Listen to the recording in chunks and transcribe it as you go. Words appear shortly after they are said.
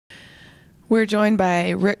We're joined by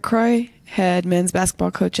Rick Croy, head men's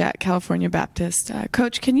basketball coach at California Baptist.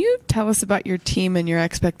 Coach, can you tell us about your team and your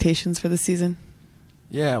expectations for the season?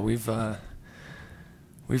 Yeah, we've got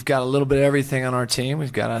a little bit of everything on our team.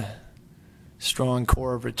 We've got a strong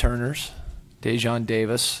core of returners, Dejon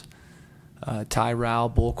Davis, Ty Rao,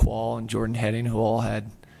 Bull Quall, and Jordan Heading, who all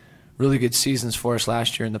had really good seasons for us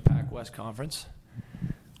last year in the Pac West Conference.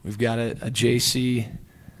 We've got a JC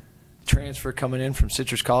transfer coming in from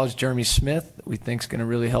Citrus College, Jeremy Smith, that we think is going to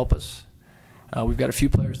really help us. We've got a few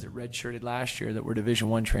players that redshirted last year that were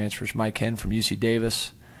Division I transfers. Mike Henn from UC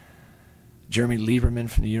Davis, Jeremy Lieberman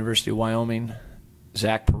from the University of Wyoming,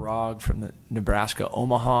 Zach Parag from the Nebraska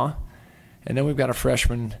Omaha, and then we've got a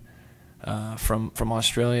freshman from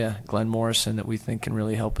Australia, Glenn Morrison, that we think can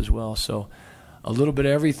really help as well. So a little bit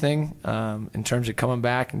of everything in terms of coming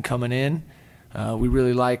back and coming in. We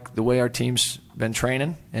really like the way our team's been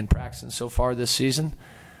training and practicing so far this season.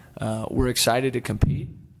 We're excited to compete.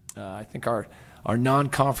 I think our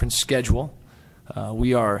non-conference schedule,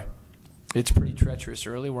 it's pretty treacherous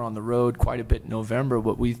early. We're on the road quite a bit in November,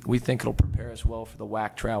 but we think it'll prepare us well for the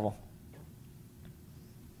WAC travel.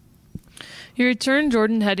 You returned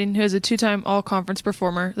Jordan Heading, who is a two-time all-conference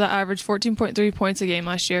performer that averaged 14.3 points a game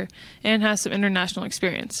last year and has some international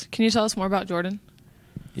experience. Can you tell us more about Jordan?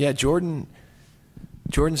 Yeah, Jordan's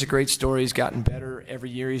a great story. He's gotten better every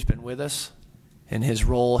year he's been with us, and his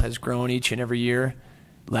role has grown each and every year.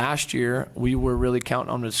 Last year, we were really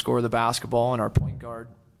counting on him to score the basketball, and our point guard,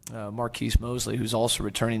 Marquise Mosley, who's also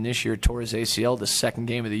returning this year, tore his ACL the second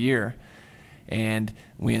game of the year. And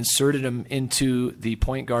we inserted him into the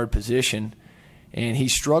point guard position, and he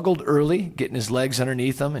struggled early, getting his legs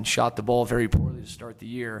underneath him, and shot the ball very poorly to start the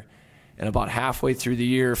year. And about halfway through the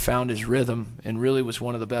year, found his rhythm and really was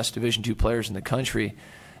one of the best Division II players in the country.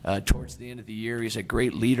 Towards the end of the year, he's a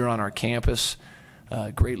great leader on our campus,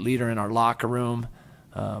 great leader in our locker room,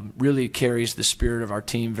 really carries the spirit of our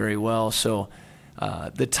team very well. So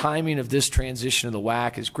the timing of this transition to the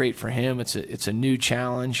WAC is great for him. It's a new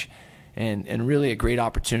challenge and really a great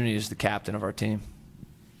opportunity as the captain of our team.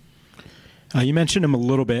 You mentioned him a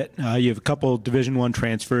little bit. You have a couple Division I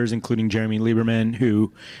transfers, including Jeremy Lieberman,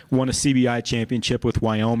 who won a CBI championship with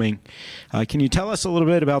Wyoming. Can you tell us a little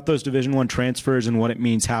bit about those Division I transfers and what it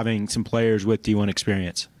means having some players with D1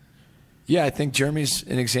 experience? Yeah, I think Jeremy's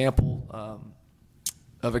an example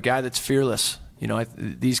of a guy that's fearless. You know,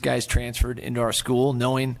 these guys transferred into our school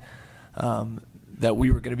knowing that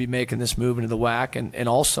we were going to be making this move into the WAC, and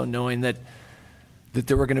also knowing that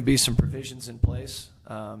there were going to be some provisions in place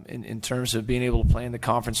in terms of being able to play in the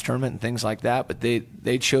conference tournament and things like that. But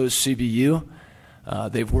they chose CBU.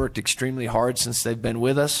 They've worked extremely hard since they've been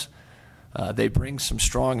with us. They bring some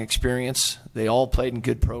strong experience. They all played in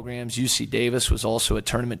good programs. UC Davis was also a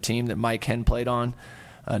tournament team that Mike Henn played on.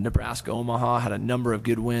 Nebraska Omaha had a number of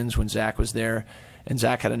good wins when Zach was there, and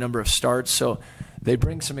Zach had a number of starts. So they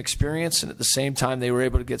bring some experience, and at the same time they were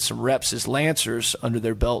able to get some reps as Lancers under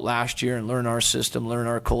their belt last year and learn our system, learn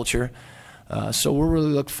our culture. So we're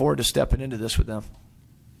really looking forward to stepping into this with them.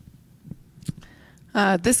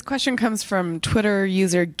 This question comes from Twitter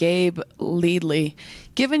user Gabe Leadley.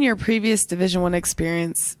 Given your previous Division I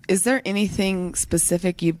experience, is there anything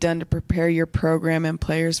specific you've done to prepare your program and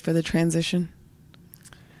players for the transition?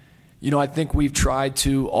 You know, I think we've tried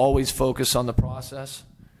to always focus on the process,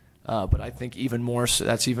 but I think even more so,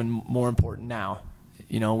 that's even more important now.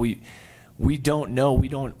 You know, we don't know,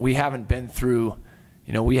 we haven't been through.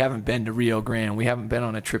 You know, we haven't been to Rio Grande. We haven't been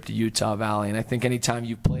on a trip to Utah Valley. And I think anytime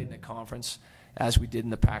you've played in a conference, as we did in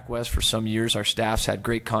the Pac West for some years, our staffs had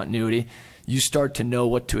great continuity. You start to know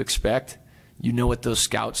what to expect. You know what those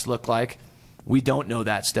scouts look like. We don't know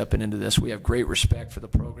that stepping into this. We have great respect for the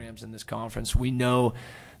programs in this conference. We know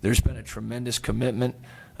there's been a tremendous commitment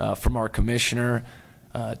from our commissioner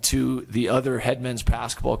to the other head men's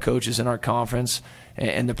basketball coaches in our conference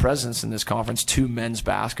and the presidents in this conference to men's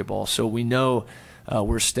basketball. So we know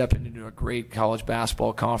we're stepping into a great college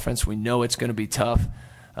basketball conference. We know it's going to be tough,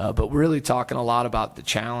 but we're really talking a lot about the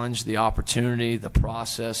challenge, the opportunity, the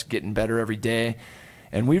process, getting better every day.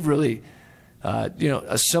 And we've really, you know,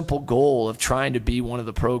 a simple goal of trying to be one of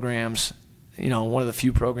the programs, you know, one of the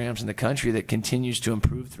few programs in the country that continues to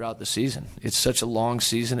improve throughout the season. It's such a long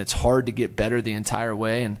season. It's hard to get better the entire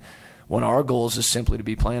way. And one of our goals is simply to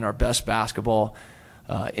be playing our best basketball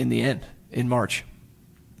in the end, in March.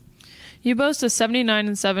 You boast a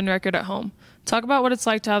 79-7 record at home. Talk about what it's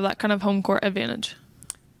like to have that kind of home court advantage.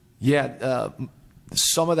 Yeah,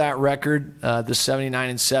 some of that record, the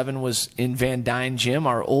 79-7, was in Van Dyne Gym,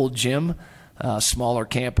 our old gym, smaller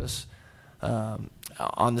campus on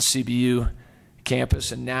the CBU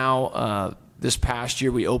campus. And now this past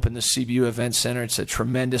year we opened the CBU Event Center. It's a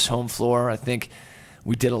tremendous home floor. I think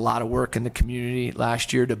we did a lot of work in the community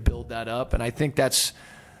last year to build that up, and I think that's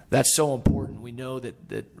so important. We know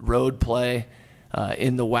that road play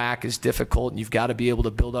in the WAC is difficult, and you've got to be able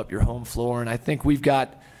to build up your home floor. And I think we've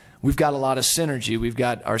got a lot of synergy. We've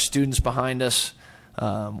got our students behind us.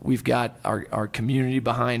 We've got our community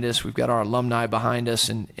behind us. We've got our alumni behind us,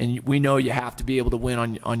 and we know you have to be able to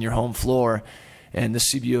win on your home floor. And the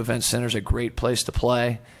CBU Event Center is a great place to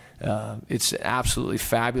play. It's an absolutely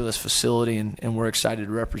fabulous facility, and we're excited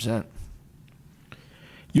to represent.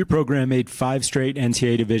 Your program made 5 straight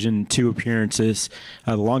NCAA Division II appearances,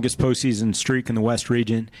 the longest postseason streak in the West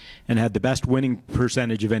Region, and had the best winning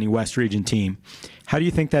percentage of any West Region team. How do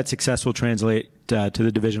you think that success will translate to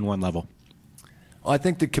the Division I level? Well, I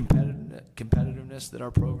think the competitiveness that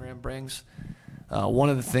our program brings, one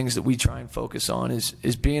of the things that we try and focus on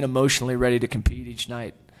is being emotionally ready to compete each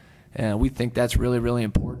night. And we think that's really, really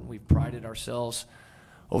important. We've prided ourselves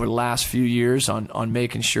over the last few years on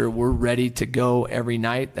making sure we're ready to go every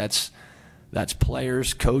night. That's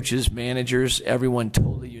players, coaches, managers, everyone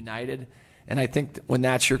totally united. And I think when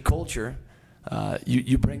that's your culture,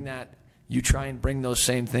 you bring that, you try and bring those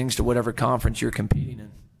same things to whatever conference you're competing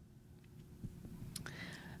in.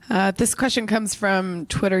 This question comes from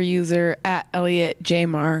Twitter user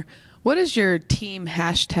 @ElliotJMar. What is your team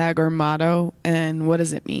hashtag or motto, and what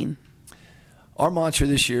does it mean? Our mantra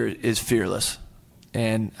this year is fearless.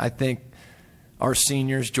 And I think our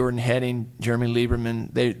seniors, Jordan Heading, Jeremy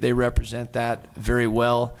Lieberman, they represent that very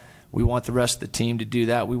well. We want the rest of the team to do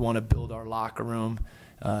that. We want to build our locker room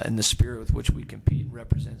and the spirit with which we compete and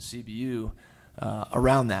represent CBU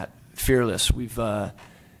around that, fearless.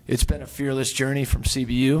 It's been a fearless journey from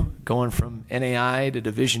CBU, going from NAI to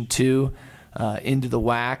Division II into the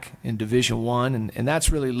WAC in Division I, and that's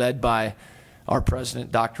really led by our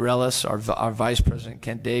president, Dr. Ellis, our vice president,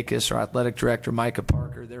 Kent Dacus, our athletic director, Micah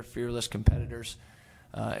Parker. They're fearless competitors,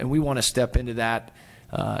 and we want to step into that.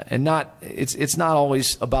 And it's not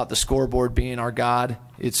always about the scoreboard being our God.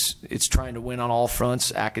 It's trying to win on all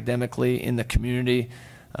fronts, academically, in the community,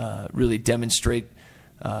 really demonstrate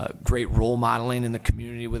great role modeling in the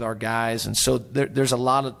community with our guys. And so there's a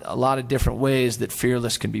lot of different ways that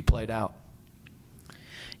fearless can be played out.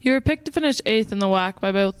 You were picked to finish 8th in the WAC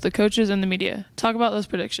by both the coaches and the media. Talk about those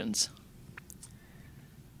predictions.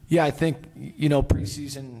 Yeah, I think,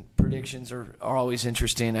 preseason predictions are always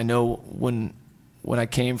interesting. I know when I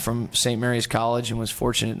came from St. Mary's College and was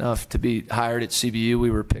fortunate enough to be hired at CBU, we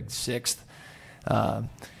were picked 6th.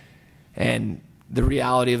 And the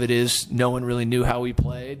reality of it is no one really knew how we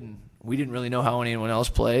played, and we didn't really know how anyone else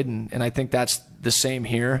played. And I think that's the same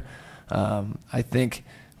here. I think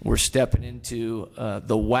we're stepping into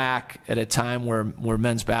the WAC at a time where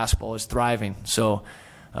men's basketball is thriving. So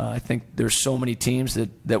I think there's so many teams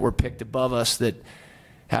that were picked above us that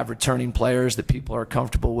have returning players that people are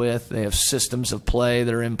comfortable with. They have systems of play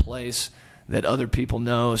that are in place that other people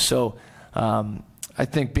know. So I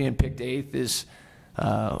think being picked 8th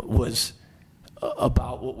was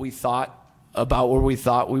about what we thought, about where we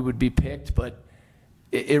thought we would be picked, but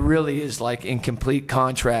it really is like in complete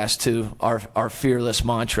contrast to our fearless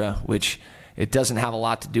mantra, which it doesn't have a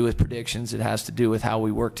lot to do with predictions. It has to do with how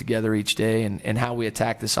we work together each day and how we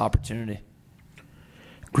attack this opportunity.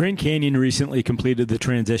 Grand Canyon recently completed the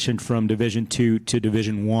transition from Division II to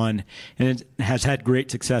Division I, and it has had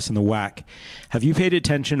great success in the WAC. Have you paid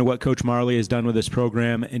attention to what Coach Marley has done with this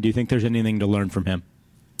program, and do you think there's anything to learn from him?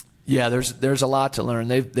 Yeah, there's a lot to learn.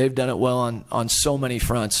 They've done it well on so many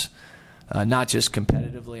fronts. Not just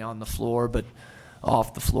competitively on the floor, but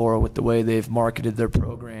off the floor with the way they've marketed their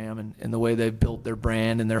program and the way they've built their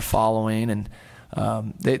brand and their following. And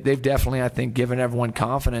they've definitely, I think, given everyone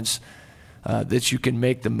confidence that you can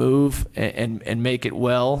make the move and make it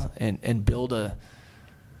well and build a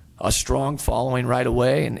strong following right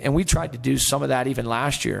away. And we tried to do some of that even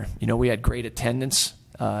last year. We had great attendance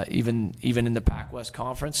even in the Pac-West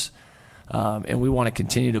Conference. And we want to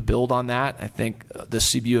continue to build on that. I think the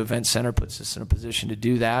CBU Event Center puts us in a position to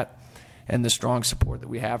do that, and the strong support that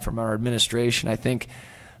we have from our administration, I think,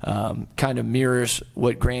 kind of mirrors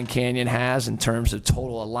what Grand Canyon has in terms of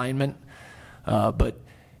total alignment. But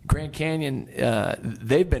Grand Canyon,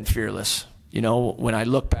 they've been fearless. When I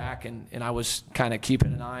look back and I was kind of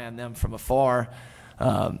keeping an eye on them from afar,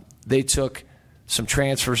 they took some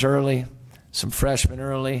transfers early, some freshmen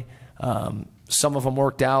early. Some of them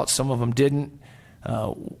worked out, some of them didn't.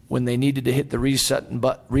 When they needed to hit the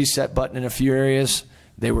reset button in a few areas,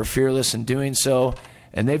 they were fearless in doing so.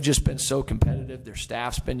 And they've just been so competitive. Their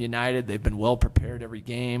staff's been united. They've been well prepared every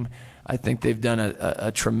game. I think they've done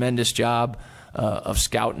a tremendous job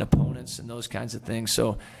scouting opponents and those kinds of things.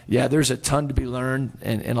 So yeah, there's a ton to be learned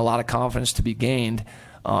and a lot of confidence to be gained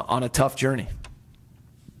on a tough journey.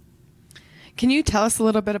 Can you tell us a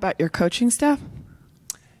little bit about your coaching staff?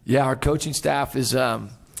 Yeah, our coaching staff is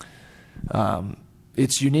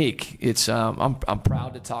it's unique. It's I'm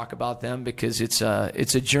proud to talk about them because it's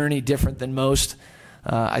a journey different than most.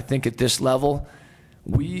 I think at this level,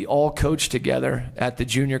 we all coach together at the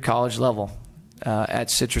junior college level. At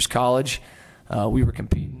Citrus College, we were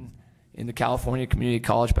competing in the California Community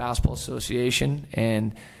College Basketball Association,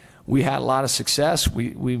 and we had a lot of success. We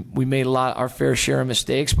made our fair share of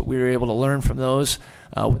mistakes, but we were able to learn from those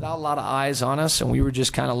without a lot of eyes on us, and we were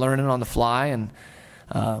just kind of learning on the fly and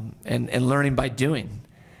learning by doing.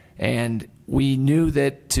 And we knew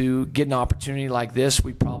that to get an opportunity like this,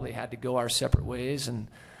 we probably had to go our separate ways. And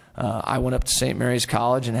I went up to St. Mary's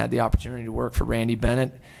College and had the opportunity to work for Randy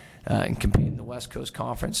Bennett and compete in the West Coast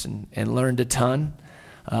Conference and learned a ton.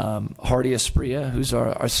 Hardy Espria, who's our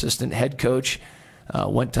assistant head coach,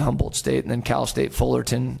 went to Humboldt State and then Cal State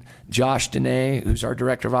Fullerton. Josh Dene, who's our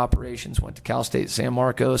director of operations, went to Cal State San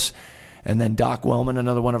Marcos. And then Doc Wellman,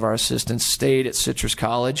 another one of our assistants, stayed at Citrus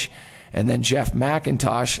College. And then Jeff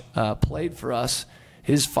McIntosh played for us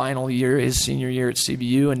his final year, his senior year at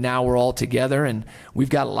CBU, and now we're all together, and we've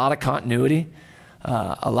got a lot of continuity,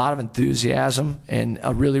 a lot of enthusiasm, and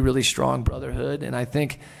a really, really strong brotherhood. And I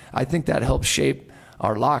think that helps shape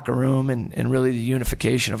our locker room and really the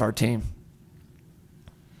unification of our team.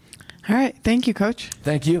 All right. Thank you, Coach.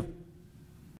 Thank you.